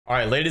All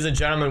right, ladies and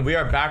gentlemen, we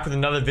are back with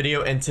another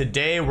video, and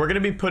today we're going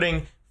to be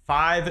putting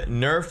 5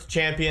 nerfed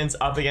champions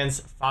up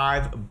against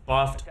 5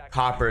 buffed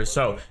coppers.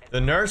 So the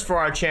nerfs for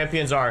our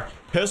champions are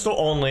pistol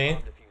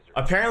only.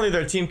 Apparently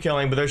they're team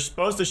killing, but they're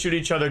supposed to shoot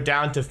each other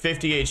down to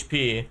 50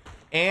 HP,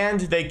 and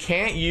they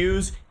can't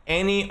use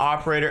any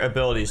operator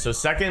abilities. So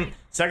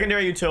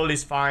secondary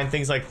utilities fine,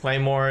 things like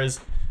claymores,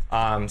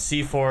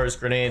 C4s,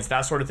 grenades,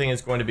 that sort of thing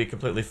is going to be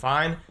completely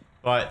fine.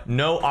 But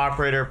no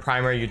operator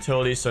primary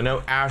utilities, so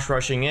no Ash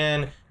rushing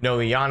in, no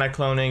Iana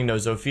cloning, no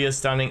Zofia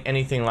stunning,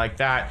 anything like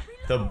that.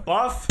 The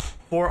buff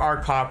for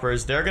our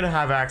coppers, they're going to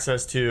have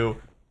access to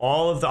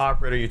all of the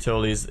operator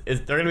utilities. They're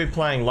going to be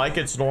playing like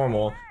it's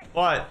normal,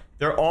 but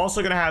they're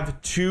also going to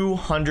have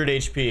 200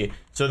 HP.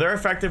 So they're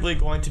effectively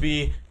going to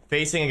be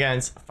facing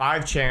against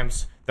 5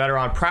 champs that are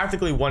on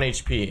practically 1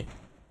 HP.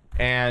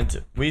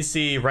 And we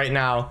see right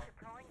now,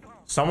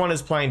 someone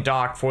is playing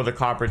Doc for the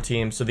copper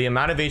team, so the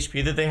amount of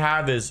HP that they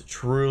have is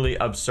truly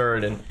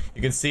absurd. And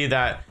you can see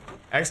that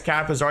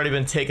XCap has already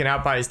been taken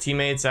out by his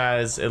teammates,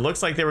 as it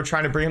looks like they were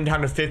trying to bring him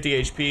down to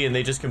 50 HP and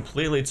they just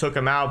completely took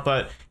him out.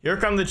 But here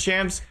come the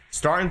champs,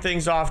 starting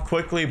things off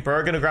quickly.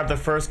 Burr gonna grab the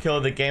first kill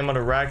of the game on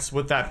a Rex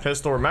with that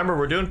pistol. Remember,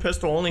 we're doing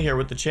pistol only here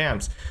with the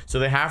champs, so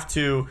they have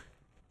to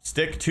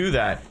stick to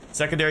that.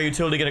 Secondary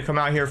utility gonna come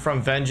out here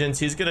from Vengeance.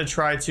 He's gonna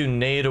try to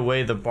nade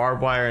away the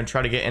barbed wire and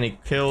try to get any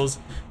kills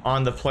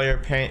on the player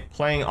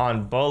playing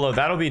on Bolo.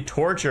 That'll be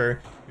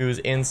Torture, who's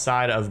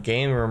inside of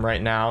game room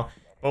right now.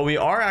 But we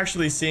are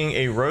actually seeing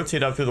a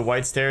rotate up through the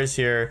white stairs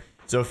here.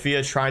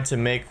 Zofia trying to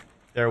make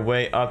their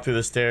way up through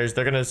the stairs.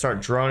 They're gonna start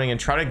droning and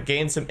try to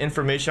gain some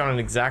information on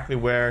exactly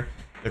where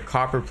the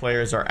copper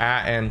players are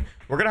at, and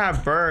we're gonna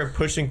have Burr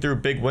pushing through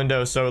big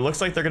window, so it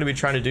looks like they're gonna be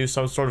trying to do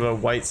some sort of a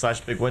white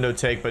slash big window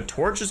take. But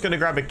Torch is gonna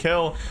grab a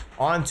kill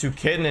onto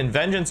Kitten, and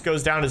Vengeance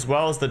goes down as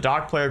well as the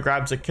Doc player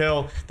grabs a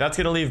kill. That's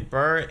gonna leave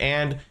Burr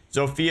and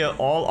Zofia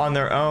all on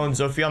their own.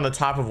 Zofia on the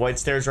top of white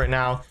stairs right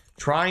now,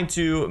 trying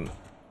to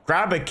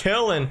grab a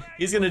kill, and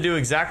he's gonna do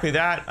exactly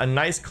that. A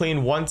nice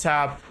clean one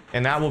tap,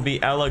 and that will be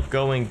Ella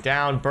going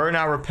down. Burr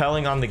now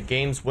repelling on the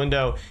games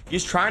window.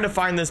 He's trying to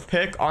find this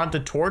pick onto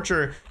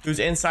Torture, who's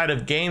inside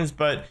of games,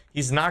 but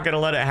he's not going to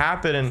let it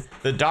happen. And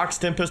the Doc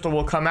stim pistol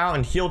will come out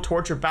and heal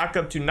Torture back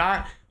up to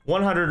not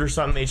 100 or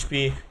something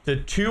HP to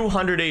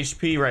 200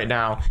 HP right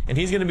now. And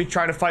he's going to be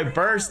trying to fight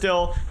Burr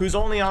still, who's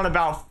only on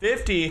about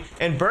 50.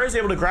 And Burr's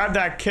able to grab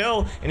that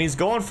kill, and he's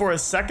going for a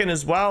second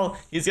as well.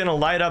 He's going to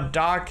light up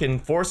Doc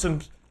and force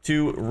him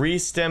to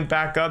re-stim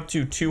back up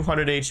to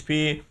 200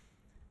 HP.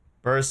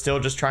 Burr is still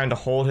just trying to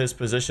hold his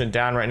position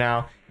down right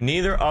now.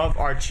 Neither of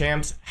our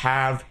champs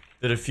have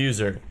the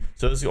diffuser,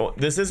 so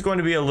this is going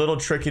to be a little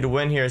tricky to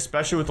win here,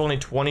 especially with only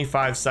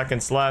 25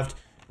 seconds left.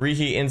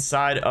 Reheat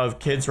inside of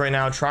Kids right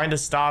now, trying to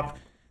stop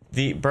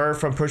the Burr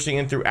from pushing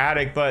in through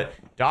attic, but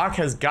Doc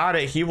has got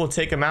it. He will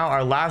take him out.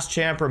 Our last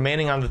champ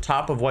remaining on the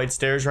top of white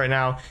stairs right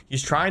now.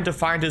 He's trying to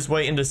find his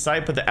way into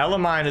sight, but the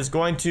Elamine is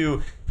going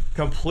to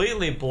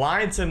completely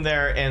blinds him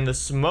there, and the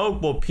smoke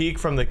will peek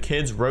from the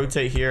Kids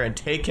rotate here and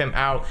take him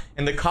out,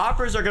 and the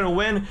coppers are going to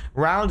win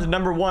round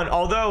number 1,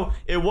 although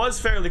it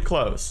was fairly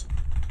close.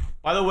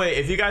 By the way,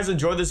 if you guys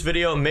enjoyed this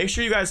video, make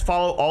sure you guys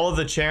follow all of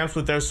the champs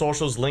with their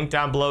socials linked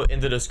down below in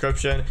the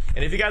description.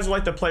 And if you guys would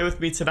like to play with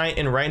me tonight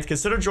in ranked,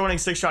 consider joining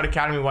 6-Shot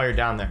Academy while you're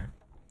down there.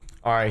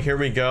 All right, here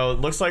we go.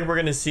 Looks like we're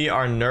going to see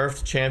our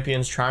nerfed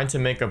champions trying to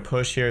make a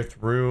push here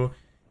through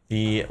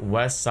the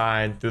west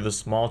side, through the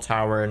small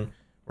tower, and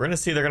we're going to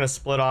see they're going to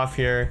split off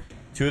here.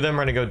 2 of them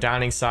are going to go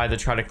downing side to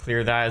try to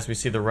clear that, as we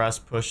see the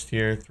rest pushed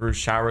here through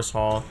Showers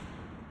Hall.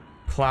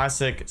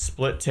 Classic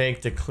split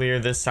take to clear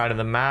this side of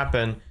the map,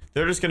 and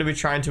they're just going to be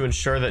trying to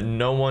ensure that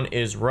no one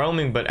is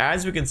roaming. But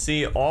as we can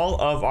see,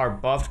 all of our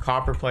buffed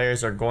copper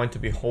players are going to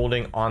be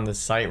holding on the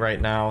site right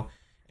now,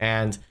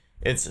 and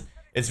it's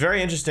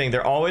very interesting.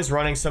 They're always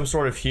running some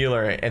sort of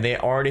healer, and they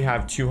already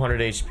have 200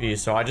 HP.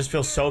 So I just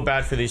feel so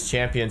bad for these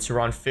champions who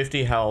are on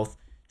 50 health,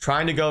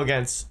 trying to go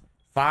against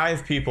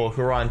 5 people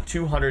who are on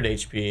 200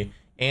 HP,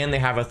 and they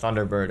have a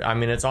Thunderbird. I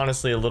mean, it's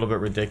honestly a little bit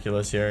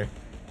ridiculous here.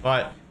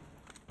 But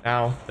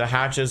now the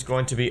hatch is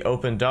going to be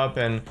opened up,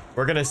 and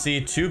we're going to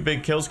see 2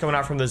 big kills coming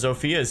out from the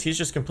Zofias. He's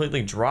just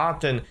completely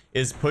dropped and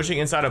is pushing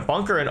inside a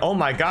bunker, and oh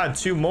my god,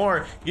 2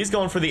 more. He's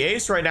going for the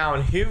ace right now,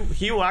 and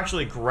he will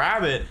actually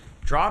grab it,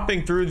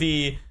 dropping through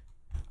the,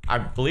 I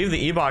believe,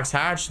 the E-box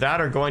hatch that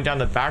are going down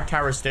the back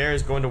tower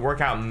stairs, going to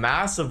work out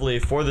massively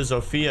for the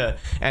Zofia.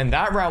 And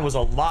that round was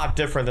a lot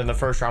different than the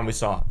first round we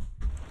saw.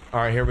 All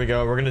right, here we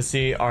go. We're going to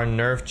see our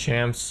nerf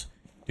champs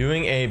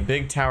doing a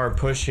big tower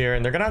push here,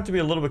 and they're going to have to be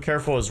a little bit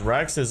careful as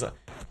Rex is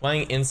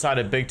playing inside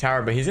a big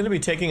tower, but he's going to be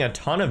taking a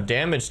ton of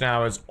damage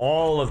now, as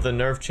all of the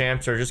nerf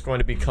champs are just going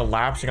to be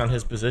collapsing on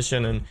his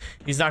position, and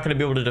he's not going to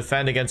be able to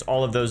defend against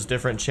all of those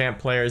different champ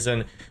players.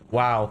 And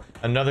wow,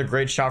 another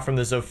great shot from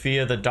the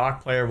Zofia. The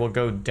Doc player will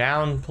go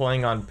down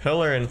playing on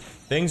pillar, and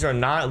things are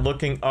not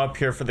looking up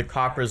here for the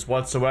coppers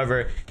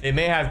whatsoever. They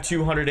may have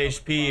 200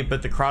 HP,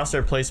 but the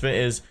crosshair placement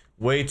is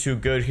way too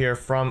good here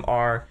from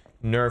our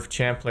nerf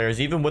champ players.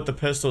 Even with the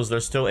pistols, they're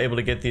still able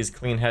to get these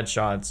clean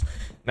headshots.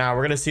 Now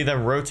we're going to see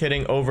them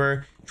rotating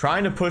over,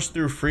 trying to push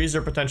through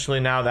Freezer potentially.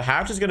 Now the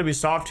hatch is going to be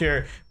soft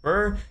here.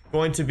 Burr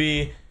going to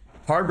be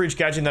hard breach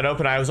catching that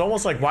open. I was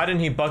almost like, why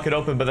didn't he bucket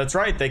open? But that's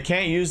right, they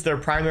can't use their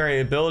primary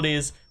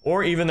abilities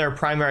or even their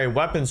primary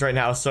weapons right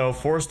now, so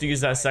forced to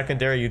use that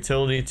secondary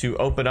utility to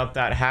open up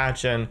that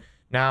hatch. And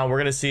now we're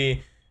going to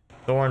see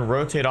Thorn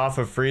rotate off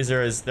of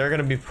Freezer as they're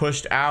going to be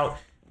pushed out.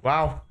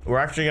 Wow, we're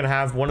actually going to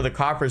have one of the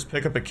coppers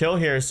pick up a kill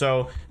here,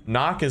 so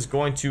Knock is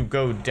going to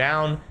go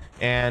down.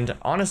 And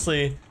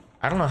honestly,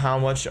 I don't know how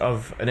much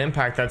of an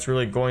impact that's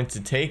really going to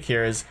take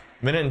here. Is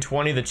minute and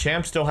 20, the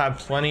champs still have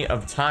plenty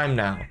of time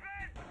now.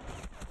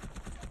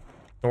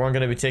 Thorn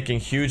going to be taking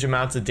huge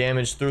amounts of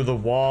damage through the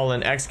wall,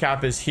 and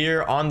XCap is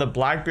here on the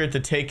Blackbeard to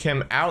take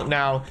him out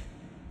now.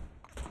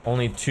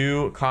 Only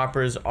 2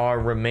 coppers are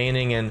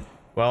remaining, and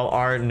well,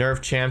 our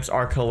nerf champs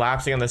are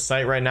collapsing on the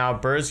site right now.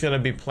 Bird's going to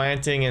be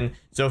planting, and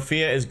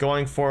Zofia is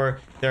going for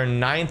their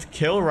 9th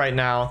kill right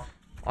now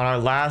on our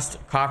last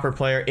copper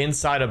player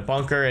inside a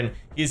bunker, and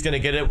he's going to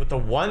get it with the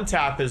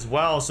 1-tap as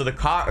well. So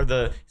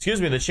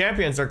the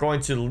champions are going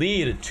to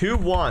lead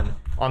 2-1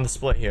 on the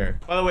split here.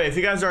 By the way, if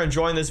you guys are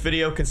enjoying this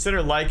video,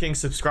 consider liking,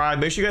 subscribe,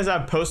 make sure you guys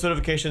have post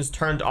notifications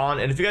turned on,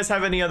 and if you guys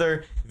have any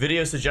other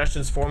video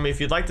suggestions for me,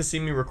 if you'd like to see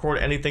me record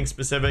anything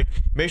specific,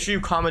 make sure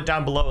you comment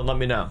down below and let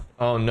me know.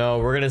 Oh no,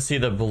 we're gonna see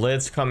the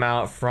blitz come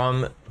out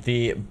from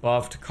the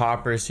buffed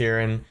coppers here,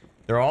 and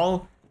they're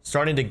all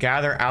starting to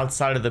gather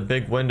outside of the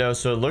big window,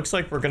 so it looks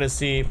like we're gonna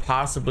see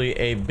possibly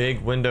a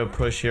big window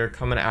push here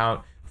coming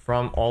out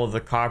from all of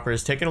the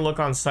coppers. Taking a look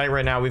on site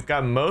right now, we've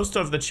got most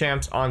of the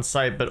champs on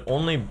site, but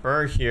only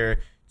Burr here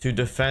to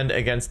defend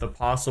against the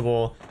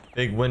possible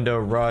big window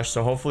rush.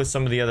 So hopefully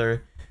some of the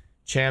other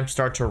champs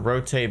start to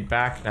rotate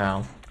back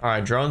now. All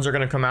right, drones are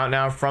going to come out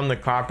now from the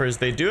coppers.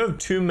 They do have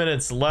 2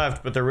 minutes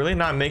left, but they're really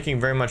not making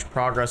very much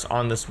progress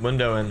on this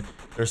window, and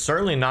they're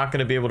certainly not going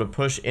to be able to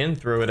push in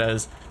through it,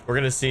 as we're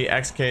going to see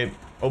XK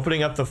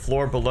opening up the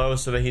floor below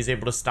so that he's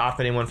able to stop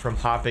anyone from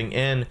hopping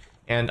in.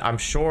 And I'm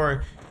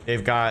sure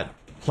they've got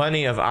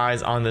plenty of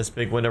eyes on this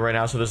big window right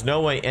now, so there's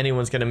no way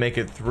anyone's going to make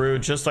it through.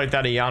 Just like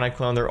that Iana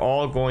clone, they're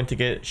all going to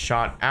get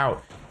shot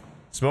out.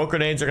 Smoke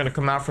grenades are going to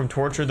come out from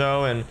Torture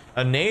though, and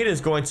a nade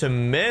is going to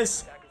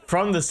miss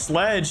from the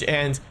sledge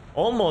and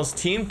almost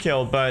team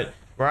kill, but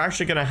we're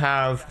actually going to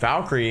have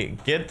Valkyrie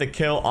get the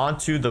kill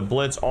onto the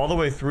blitz all the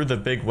way through the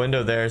big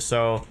window there.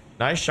 So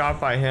nice shot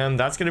by him.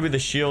 That's going to be the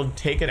shield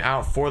taken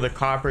out for the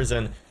coppers,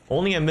 and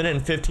only 1 minute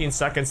and 15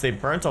 seconds. They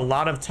burnt a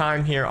lot of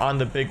time here on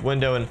the big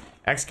window, and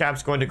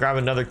XCap's going to grab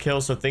another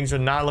kill, so things are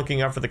not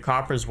looking up for the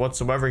coppers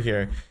whatsoever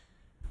here.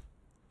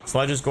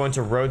 Sledge is going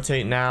to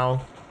rotate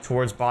now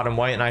towards bottom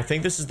white, and I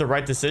think this is the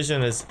right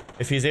decision, as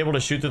if he's able to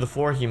shoot through the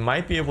floor, he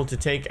might be able to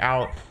take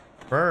out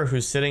Burr,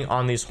 who's sitting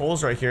on these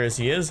holes right here, as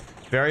he is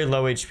very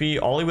low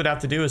HP. All he would have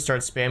to do is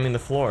start spamming the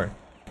floor.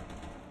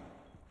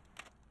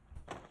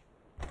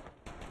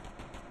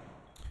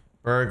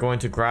 Burr going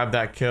to grab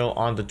that kill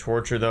on the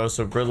Torture though,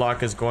 so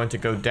Gridlock is going to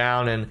go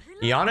down, and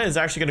Iana is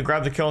actually going to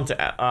grab the kill into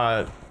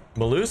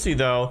Malusi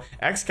though.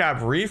 XCap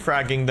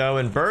refragging though,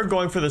 and Burr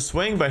going for the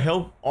swing, but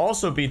he'll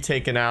also be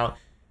taken out.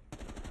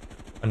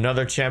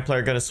 Another champ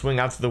player going to swing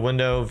out to the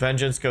window.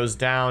 Vengeance goes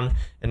down,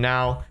 and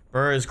now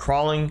Burr is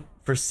crawling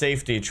for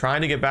safety,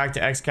 trying to get back to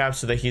XCap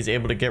so that he's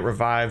able to get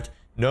revived.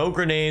 No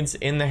grenades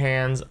in the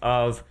hands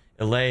of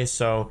Elay,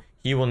 so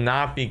he will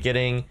not be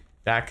getting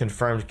that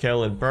confirmed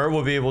kill, and Burr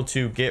will be able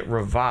to get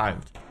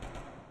revived.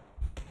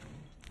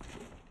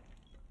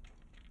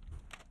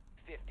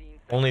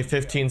 Only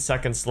 15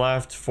 seconds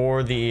left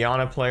for the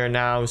Iana player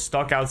now,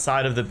 stuck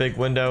outside of the big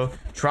window,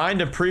 trying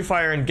to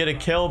pre-fire and get a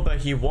kill, but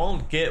he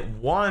won't get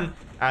one,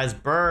 as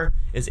Burr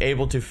is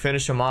able to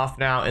finish him off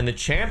now, and the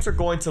champs are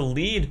going to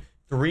lead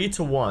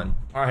 3-1.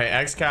 All right,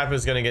 XCap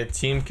is going to get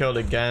team killed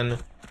again.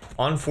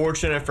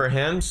 Unfortunate for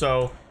him,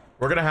 so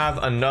we're going to have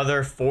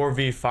another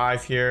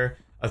 4v5 here.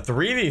 A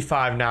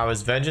 3v5 now,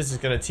 as Vengeance is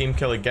going to team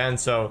kill again,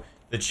 so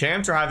the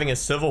champs are having a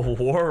civil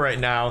war right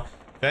now.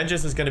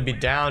 Vengeance is going to be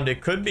downed.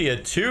 It could be a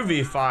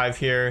 2v5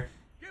 here,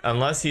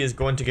 unless he is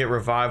going to get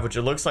revived, which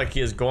it looks like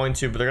he is going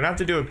to, but they're going to have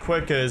to do it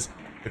quick, as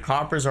the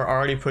coppers are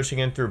already pushing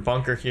in through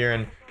bunker here,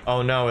 and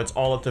oh no, it's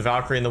all up to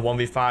Valkyrie in the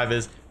 1v5.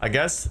 Is I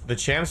guess the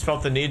champs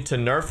felt the need to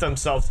nerf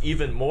themselves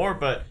even more,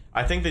 but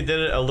I think they did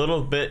it a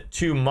little bit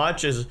too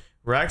much, as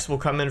Rex will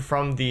come in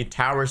from the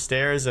tower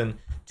stairs and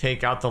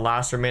take out the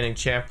last remaining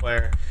champ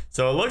player.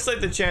 So it looks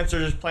like the champs are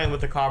just playing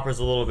with the coppers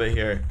a little bit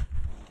here.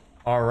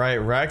 All right,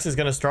 Rex is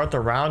going to start the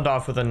round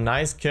off with a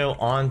nice kill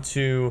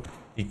onto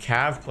the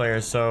Cav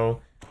player.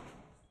 So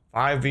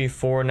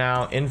 5v4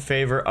 now in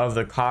favor of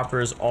the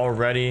coppers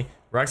already.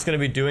 Rex going to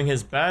be doing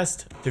his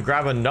best to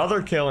grab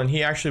another kill, and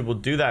he actually will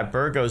do that.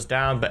 Burr goes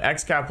down, but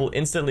XCap will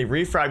instantly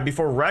refrag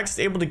before Rex is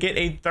able to get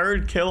a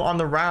third kill on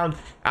the round,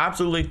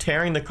 absolutely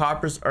tearing the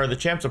coppers or the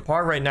champs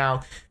apart right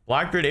now.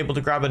 Blackbeard able to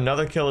grab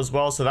another kill as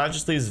well, so that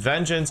just leaves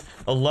Vengeance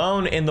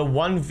alone in the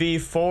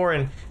 1v4,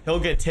 and he'll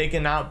get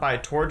taken out by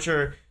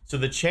Torture. So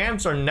the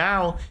champs are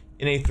now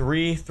in a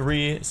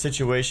 3-3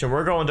 situation.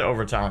 We're going to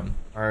overtime.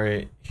 All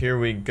right, here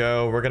we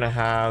go. We're gonna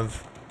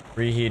have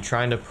Rihi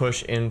trying to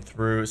push in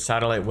through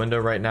satellite window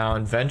right now,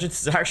 and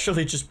Vengeance is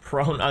actually just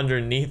prone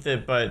underneath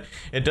it, but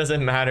it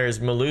doesn't matter as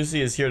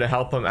Melusi is here to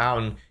help him out,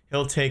 and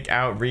he'll take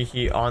out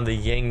Rihi on the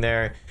Ying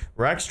there.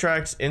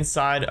 Rextrax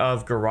inside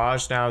of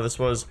Garage now. This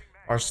was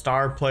our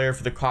star player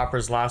for the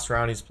Coppers last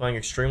round. He's playing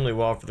extremely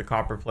well for the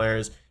Copper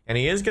players, and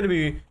he is going to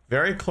be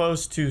very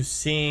close to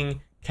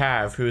seeing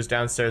Cav, who is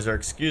downstairs, or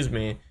excuse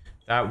me,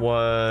 that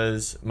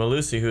was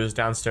Melusi, who is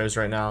downstairs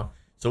right now.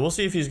 So we'll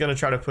see if he's going to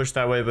try to push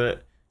that way,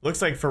 but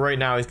looks like for right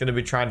now, he's going to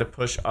be trying to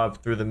push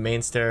up through the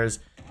main stairs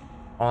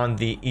on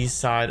the east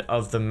side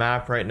of the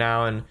map right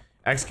now. And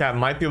XCap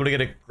might be able to get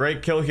a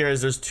great kill here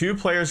as there's 2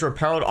 players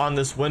repelled on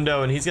this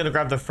window, and he's going to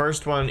grab the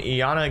first one.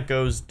 Iana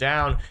goes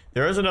down.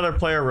 There is another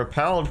player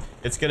repelled.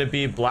 It's going to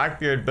be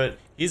Blackbeard, but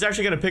he's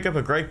actually going to pick up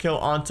a great kill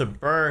onto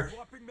Burr.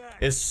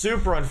 It's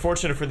super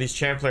unfortunate for these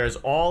champ players.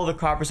 All the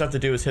Coppers have to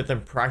do is hit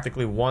them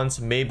practically once,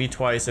 maybe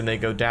twice, and they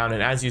go down.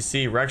 And as you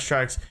see,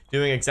 Rextrax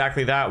doing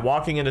exactly that.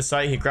 Walking into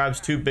sight, he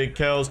grabs 2 big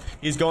kills.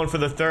 He's going for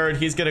the third.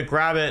 He's going to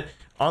grab it.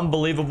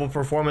 Unbelievable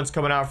performance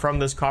coming out from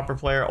this Copper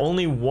player.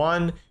 Only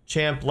 1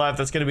 champ left.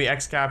 That's going to be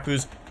XCap,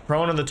 who's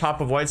prone on the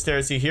top of white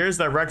stairs. He hears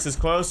that Rex is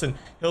close and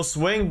he'll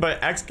swing,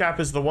 but XCap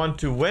is the one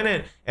to win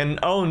it. And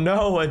oh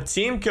no, a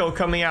team kill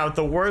coming out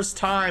the worst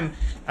time,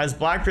 as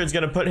Blackbeard's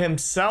going to put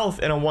himself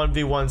in a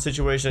 1v1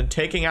 situation,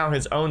 taking out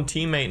his own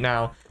teammate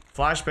now.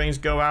 Flashbangs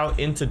go out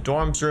into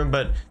Dorm's room,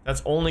 but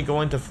that's only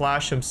going to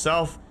flash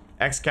himself.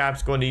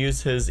 XCap's going to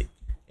use his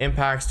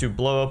impacts to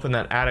blow open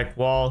that attic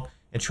wall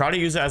and try to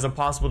use it as a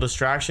possible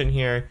distraction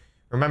here.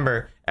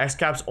 Remember,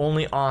 XCap's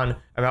only on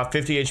about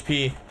 50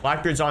 HP.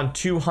 Blackbeard's on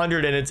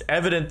 200, and it's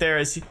evident there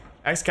as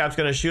XCap's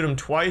going to shoot him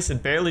twice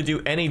and barely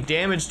do any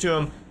damage to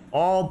him.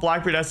 All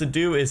Blackbeard has to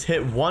do is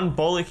hit 1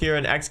 bullet here,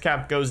 and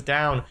XCap goes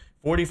down.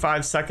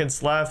 45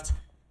 seconds left.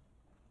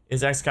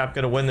 Is XCap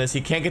going to win this? He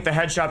can't get the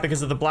headshot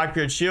because of the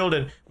Blackbeard shield,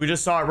 and we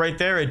just saw it right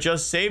there. It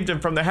just saved him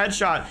from the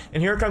headshot,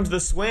 and here comes the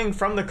swing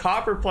from the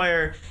Copper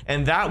player,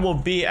 and that will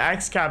be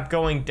XCap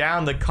going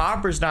down. The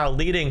Coppers now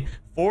leading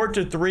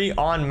 4-3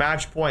 on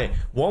match point.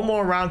 1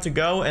 more round to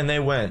go and they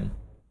win.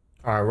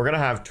 All right, we're gonna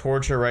have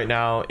Torture right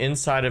now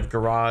inside of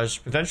Garage,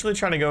 potentially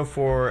trying to go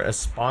for a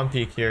spawn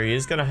peek here.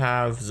 He's gonna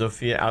have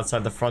Zofia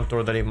outside the front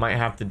door that he might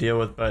have to deal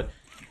with, but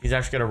he's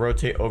actually gonna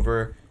rotate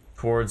over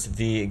towards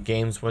the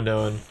games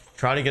window and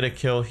try to get a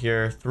kill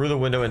here through the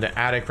window into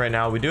attic right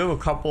now. We do have a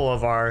couple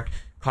of our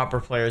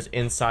Copper players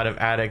inside of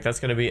attic. That's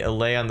gonna be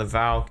Alay on the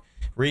Valk.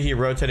 Rihi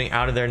rotating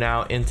out of there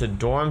now into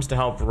dorms to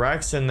help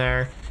Rex in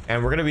there.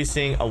 And we're going to be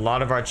seeing a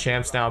lot of our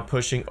champs now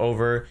pushing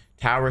over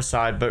tower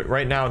side. But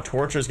right now,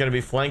 Torture is going to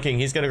be flanking.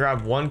 He's going to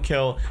grab 1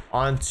 kill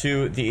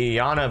onto the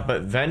Iana,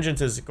 but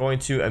Vengeance is going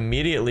to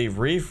immediately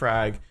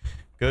refrag.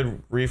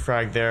 Good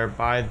refrag there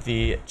by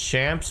the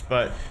champs.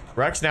 But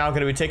Rex now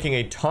going to be taking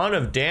a ton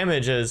of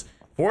damage as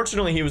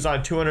fortunately he was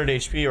on 200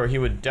 HP or he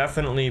would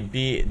definitely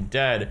be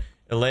dead.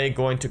 Alay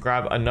going to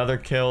grab another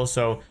kill,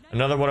 so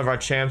another one of our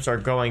champs are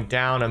going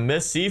down. A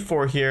missed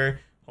C4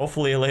 here.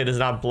 Hopefully Alay does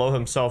not blow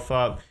himself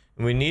up.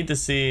 And we need to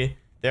see,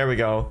 there we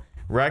go.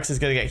 Rex is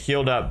going to get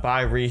healed up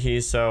by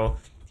Rihi, so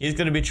he's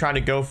going to be trying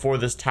to go for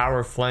this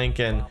tower flank.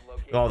 And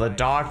well, the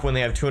Doc, when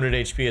they have 200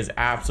 HP, is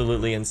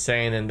absolutely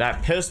insane. And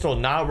that pistol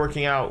not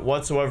working out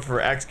whatsoever for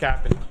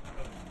XCap, and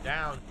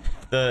down.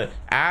 The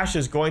Ash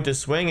is going to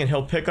swing and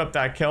he'll pick up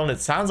that kill. And it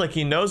sounds like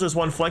he knows there's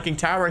one flanking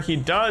tower. He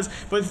does,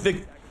 but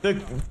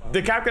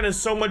the Captain has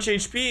so much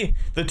HP.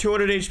 The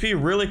 200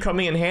 HP really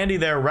coming in handy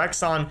there.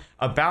 Rex on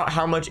about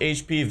how much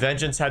HP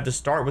Vengeance had to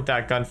start with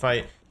that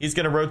gunfight. He's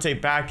going to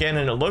rotate back in,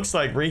 and it looks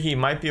like Rihi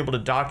might be able to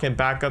dock him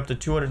back up to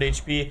 200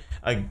 HP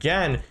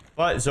again.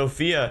 But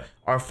Zofia,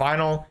 our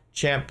final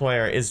champ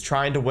player, is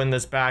trying to win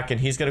this back, and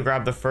he's going to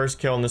grab the first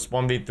kill in this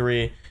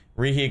 1v3.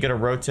 Rihi going to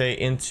rotate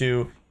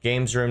into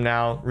games room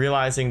now,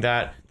 realizing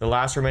that the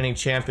last remaining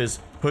champ is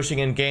pushing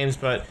in games,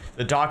 but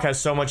the Doc has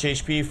so much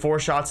HP. 4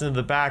 shots into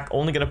the back,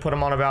 only going to put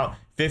him on about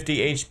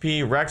 50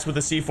 HP. Rex with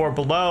the C4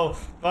 below,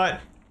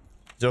 but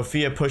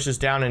Zofia pushes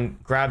down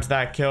and grabs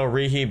that kill.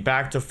 Rihi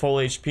back to full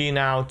HP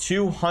now,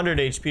 200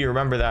 HP,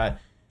 remember that.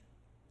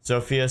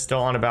 Zofia still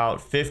on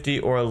about 50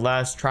 or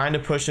less, trying to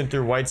push in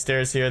through white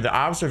stairs here. The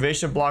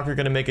observation blocker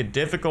going to make it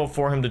difficult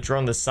for him to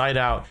drone the site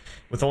out.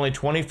 With only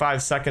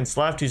 25 seconds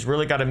left, he's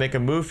really got to make a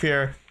move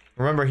here.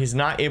 Remember, he's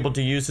not able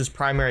to use his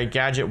primary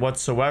gadget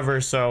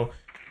whatsoever, so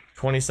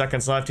 20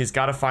 seconds left. He's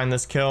got to find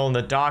this kill, and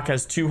the Doc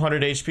has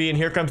 200 HP, and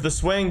here comes the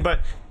swing,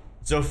 but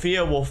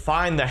Zofia will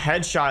find the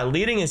headshot,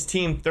 leading his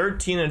team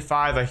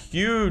 13-5, a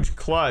huge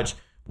clutch.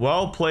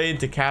 Well played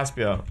to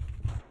Caspio.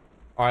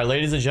 All right,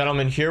 ladies and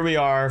gentlemen, here we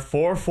are,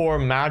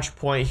 4-4 match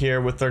point here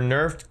with their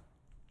nerfed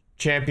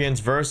champions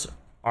versus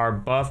our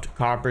buffed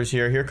Coppers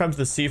here. Here comes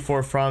the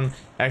C4 from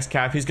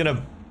XCap. He's going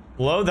to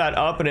blow that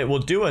up, and it will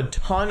do a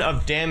ton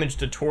of damage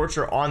to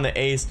Torture on the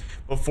ace,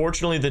 but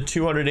fortunately the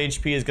 200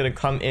 HP is going to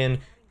come in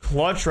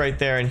clutch right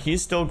there, and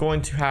he's still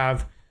going to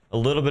have a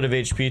little bit of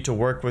HP to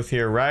work with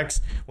here.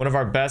 Rex, one of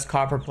our best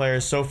copper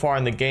players so far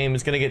in the game,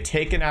 is going to get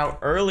taken out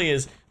early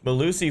as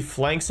Melusi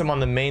flanks him on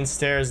the main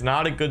stairs.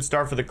 Not a good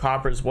start for the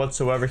coppers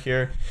whatsoever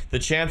here. The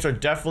champs are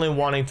definitely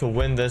wanting to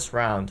win this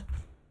round.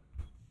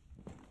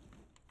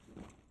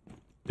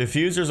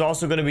 Diffuser's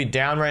also going to be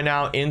down right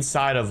now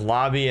inside of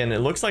lobby, and it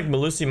looks like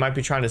Melusi might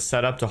be trying to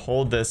set up to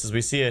hold this, as we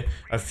see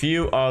a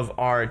few of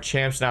our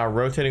champs now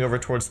rotating over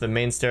towards the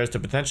main stairs to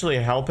potentially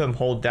help him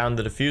hold down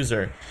the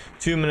diffuser.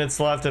 2 minutes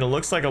left, and it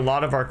looks like a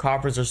lot of our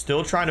coppers are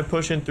still trying to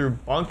push in through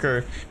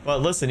bunker.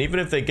 But listen, even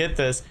if they get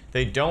this,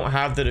 they don't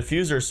have the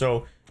diffuser,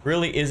 so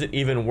really is it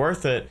even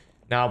worth it?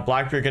 Now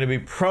Blackbeard going to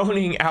be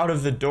proning out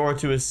of the door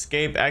to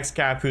escape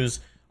XCap, who's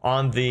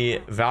on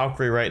the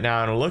Valkyrie right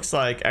now, and it looks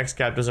like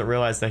XCap doesn't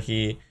realize that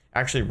he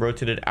actually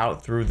rotated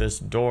out through this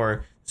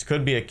door. This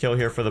could be a kill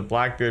here for the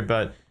Blackbeard,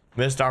 but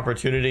missed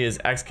opportunity as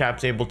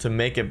XCap's able to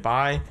make it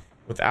by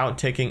without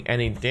taking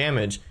any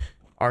damage.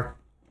 Our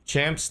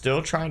champs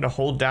still trying to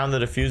hold down the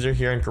diffuser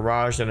here in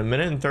garage, and 1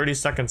 minute and 30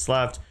 seconds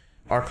left.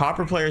 Our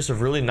copper players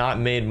have really not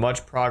made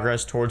much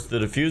progress towards the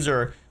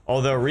diffuser,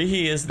 although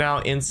Rihi is now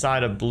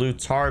inside of blue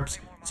tarps,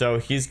 so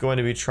he's going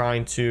to be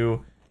trying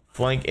to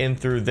flank in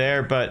through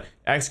there, but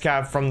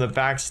XCap from the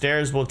back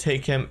stairs will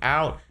take him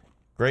out.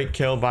 Great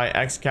kill by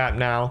XCap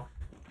now.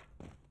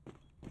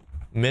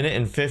 1 minute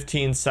and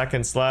 15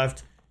 seconds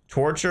left.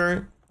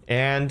 Torture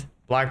and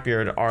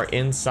Blackbeard are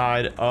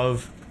inside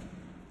of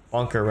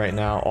bunker right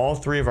now. All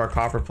three of our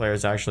copper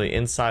players actually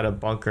inside of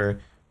bunker.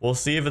 We'll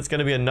see if it's going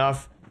to be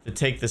enough to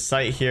take the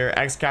site here.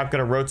 XCap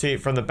going to rotate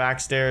from the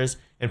back stairs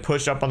and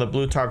push up on the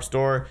blue tarp's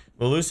door.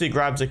 Melusi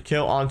grabs a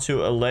kill onto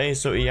Alay,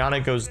 so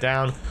Iana goes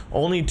down.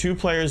 Only 2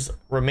 players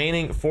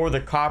remaining for the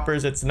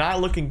coppers. It's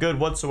not looking good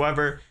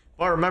whatsoever.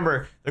 But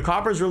remember, the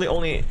coppers really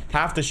only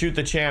have to shoot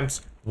the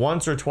champs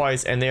once or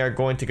twice and they are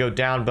going to go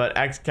down. But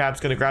XCap's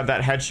going to grab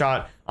that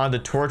headshot on the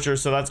Torture,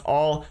 so that's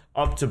all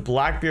up to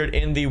Blackbeard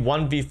in the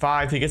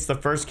 1v5. He gets the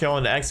first kill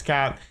into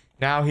XCap.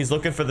 Now he's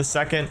looking for the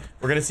second.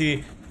 We're going to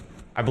see,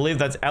 I believe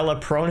that's Ella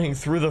proning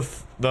through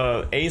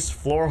the ace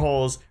floor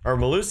holes, or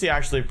Melusi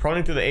actually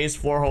proning through the ace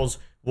floor holes,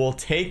 will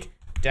take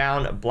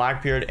down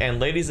Blackbeard. And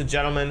ladies and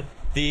gentlemen,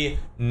 the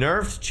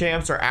nerfed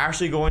champs are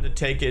actually going to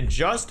take it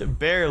just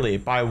barely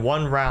by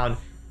 1 round.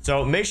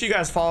 So make sure you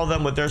guys follow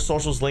them with their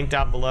socials linked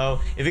down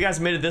below. If you guys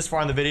made it this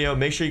far in the video,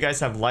 make sure you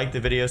guys have liked the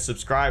video,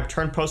 subscribe,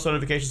 turn post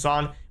notifications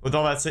on. With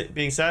all that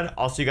being said,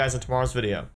 I'll see you guys in tomorrow's video.